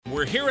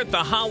we're here at the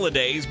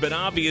holidays, but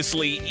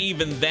obviously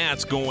even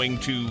that's going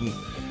to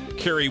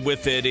carry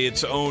with it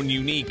its own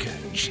unique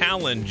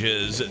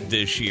challenges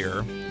this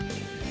year.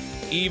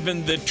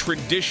 Even the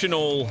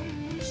traditional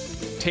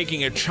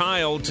taking a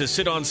child to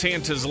sit on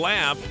Santa's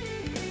lap,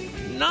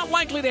 not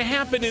likely to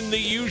happen in the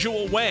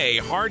usual way.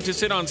 Hard to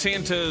sit on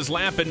Santa's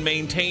lap and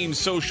maintain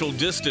social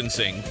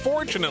distancing.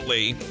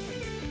 Fortunately,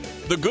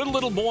 the good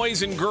little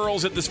boys and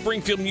girls at the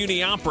Springfield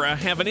Muni Opera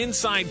have an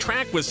inside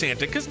track with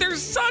Santa because they're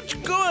such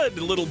good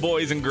little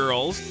boys and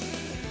girls.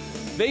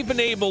 They've been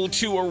able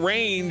to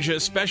arrange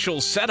a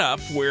special setup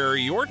where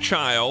your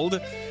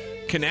child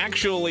can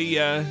actually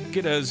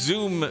get a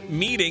Zoom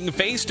meeting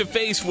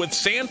face-to-face with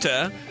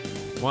Santa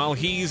while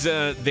he's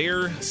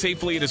there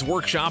safely at his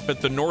workshop at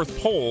the North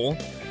Pole.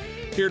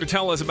 Here to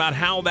tell us about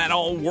how that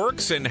all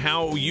works and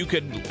how you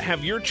could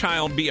have your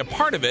child be a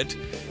part of it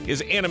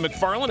is Anna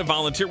McFarland, a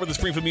volunteer with the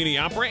Springfield Muni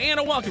Opera.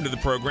 Anna, welcome to the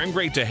program.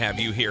 Great to have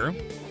you here.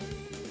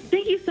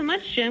 Thank you so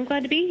much, Jim.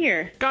 Glad to be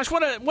here. Gosh,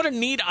 what a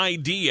neat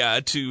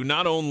idea to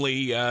not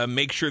only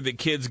make sure that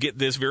kids get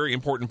this very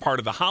important part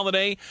of the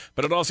holiday,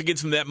 but it also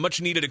gets them that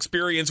much-needed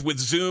experience with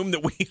Zoom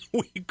that we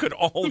could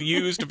all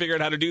use to figure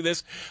out how to do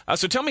this.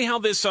 So tell me how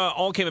this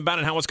all came about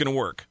and how it's going to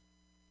work.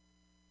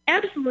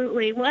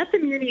 Absolutely. Well, at the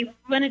Muni, we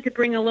wanted to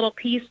bring a little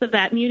piece of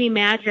that Muni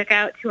magic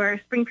out to our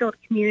Springfield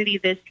community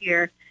this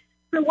year.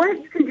 So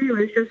what you can do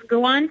is just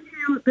go on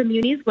to the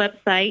Muni's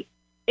website.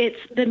 It's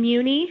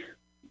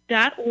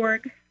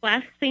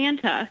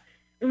themuni.org/Santa.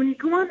 And when you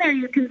go on there,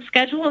 you can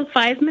schedule a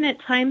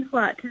 5-minute time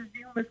slot to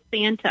Zoom with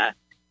Santa.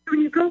 So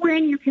when you go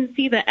in, you can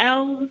see the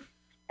elves,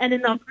 and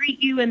then they'll greet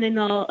you, and then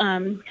they'll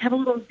have a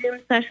little Zoom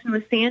session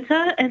with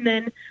Santa, and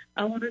then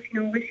we'll just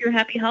wish you a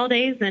happy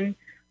holidays and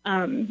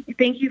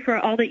thank you for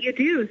all that you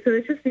do. So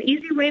it's just an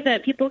easy way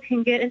that people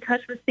can get in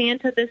touch with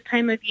Santa this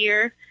time of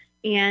year.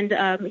 And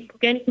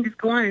again, you can just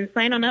go on and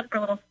sign on up for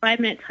a little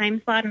 5-minute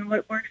time slot and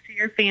what works for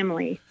your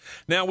family.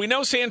 Now, we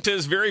know Santa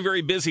is very,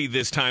 very busy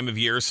this time of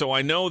year, so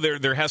I know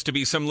there has to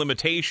be some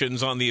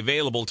limitations on the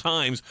available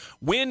times.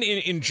 When,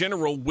 in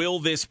general, will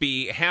this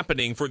be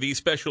happening for these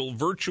special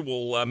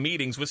virtual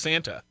meetings with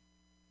Santa?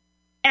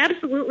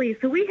 Absolutely.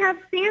 So we have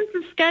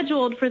Santa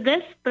scheduled for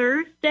this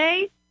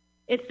Thursday.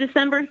 It's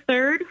December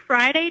 3rd,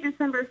 Friday,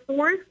 December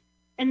 4th,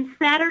 and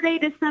Saturday,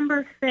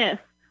 December 5th.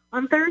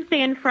 On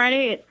Thursday and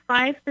Friday, it's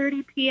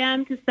 5:30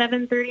 p.m. to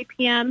 7:30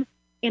 p.m.,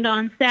 and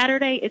on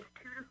Saturday, it's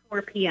 2 to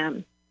 4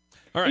 p.m.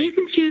 All right. And you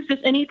can choose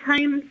just any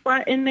time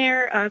slot in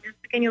there. Just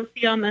again, you'll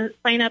see on the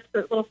sign-up,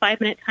 the little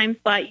 5-minute time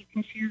slot. You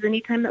can choose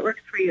any time that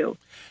works for you.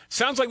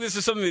 Sounds like this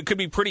is something that could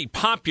be pretty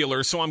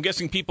popular, so I'm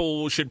guessing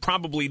people should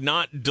probably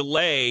not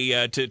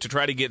delay to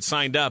try to get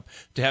signed up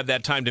to have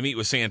that time to meet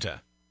with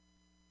Santa.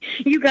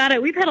 You got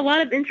it. We've had a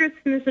lot of interest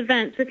in this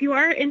event, so if you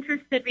are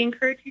interested, we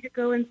encourage you to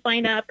go and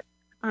sign up.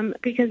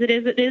 Because it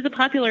is a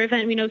popular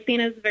event. We know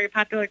Santa's a very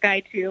popular guy,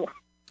 too.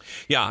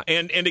 Yeah,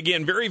 and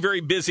again, very, very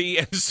busy.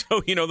 And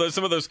so,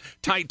 some of those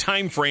tight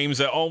time frames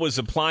that always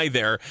apply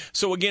there.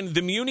 So, again,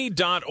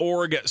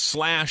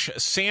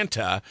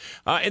 themuni.org/Santa.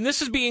 And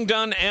this is being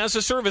done as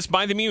a service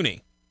by the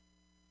Muni.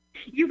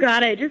 You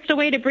got it. Just a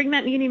way to bring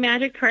that Muni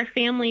magic to our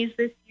families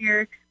this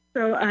year.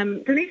 So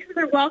donations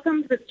are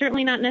welcome, but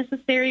certainly not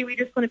necessary. We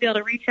just want to be able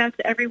to reach out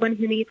to everyone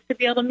who needs to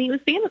be able to meet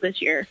with Santa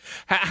this year.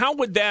 How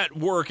would that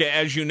work?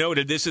 As you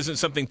noted, this isn't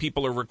something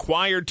people are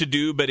required to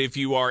do, but if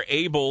you are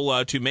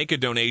able to make a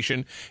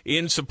donation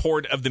in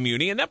support of the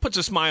Muni, and that puts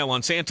a smile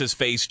on Santa's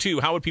face,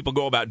 too, how would people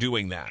go about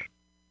doing that?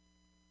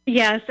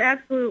 Yes,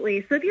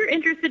 absolutely. So if you're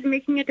interested in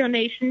making a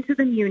donation to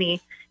the Muni,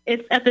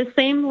 it's at the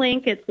same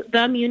link. It's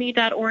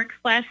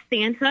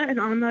themuni.org/Santa, and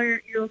on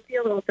there you'll see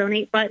a little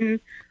donate button.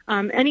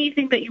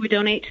 Anything that you would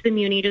donate to the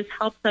Muni just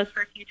helps us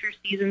for future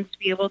seasons to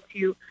be able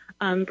to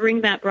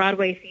bring that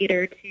Broadway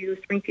theater to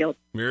Springfield.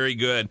 Very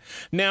good.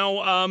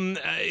 Now,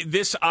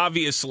 this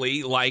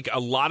obviously, like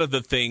a lot of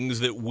the things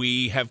that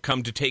we have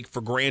come to take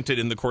for granted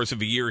in the course of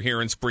a year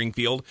here in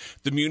Springfield,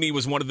 the Muni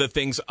was one of the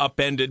things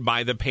upended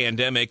by the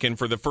pandemic, and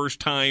for the first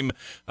time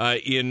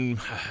in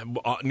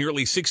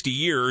nearly 60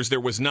 years,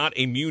 there was not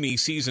a Muni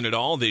season at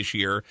all this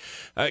year.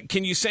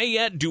 Can you say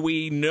yet, do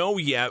we know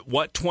yet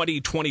what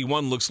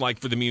 2021 looks like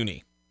for the Muni?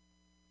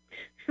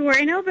 Sure.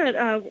 I know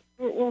that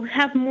we'll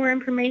have more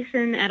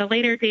information at a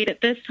later date.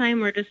 At this time,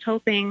 we're just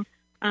hoping,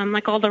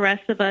 like all the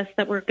rest of us,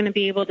 that we're going to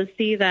be able to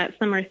see that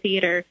summer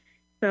theater.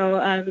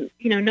 So,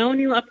 no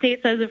new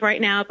updates as of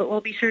right now, but we'll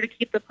be sure to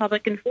keep the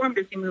public informed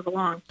as we move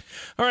along.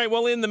 All right.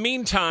 Well, in the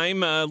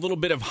meantime, a little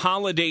bit of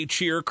holiday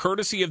cheer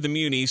courtesy of the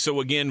Muni.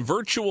 So, again,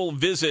 virtual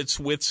visits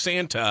with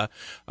Santa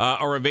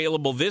are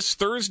available this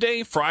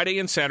Thursday, Friday,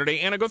 and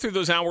Saturday. Anna, go through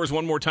those hours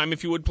one more time,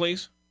 if you would,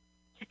 please.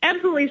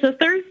 Absolutely. So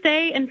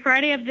Thursday and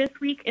Friday of this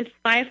week is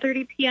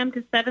 5:30 p.m.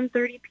 to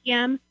 7:30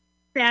 p.m.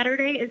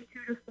 Saturday is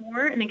 2 to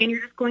 4, and again,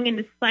 you're just going in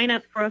to sign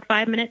up for a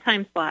 5-minute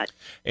time slot.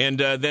 And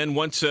then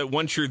once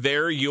you're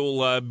there,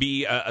 you'll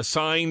be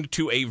assigned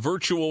to a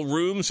virtual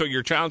room so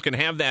your child can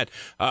have that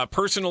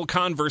personal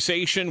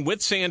conversation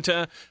with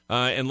Santa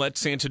and let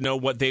Santa know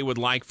what they would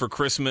like for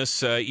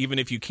Christmas. Even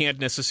if you can't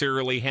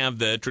necessarily have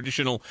the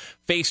traditional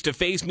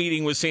face-to-face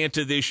meeting with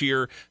Santa this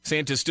year,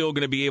 Santa's still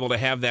going to be able to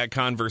have that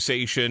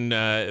conversation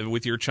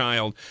with your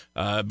child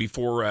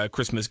before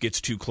Christmas gets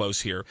too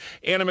close here.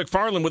 Anna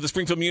McFarland with the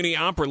Springfield Muni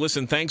Opera.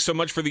 Listen, thanks so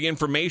much for the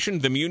information.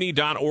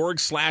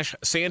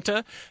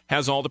 themuni.org/Santa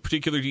has all the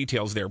particular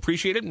details there.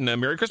 Appreciate it, and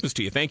Merry Christmas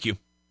to you. Thank you.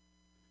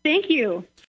 Thank you.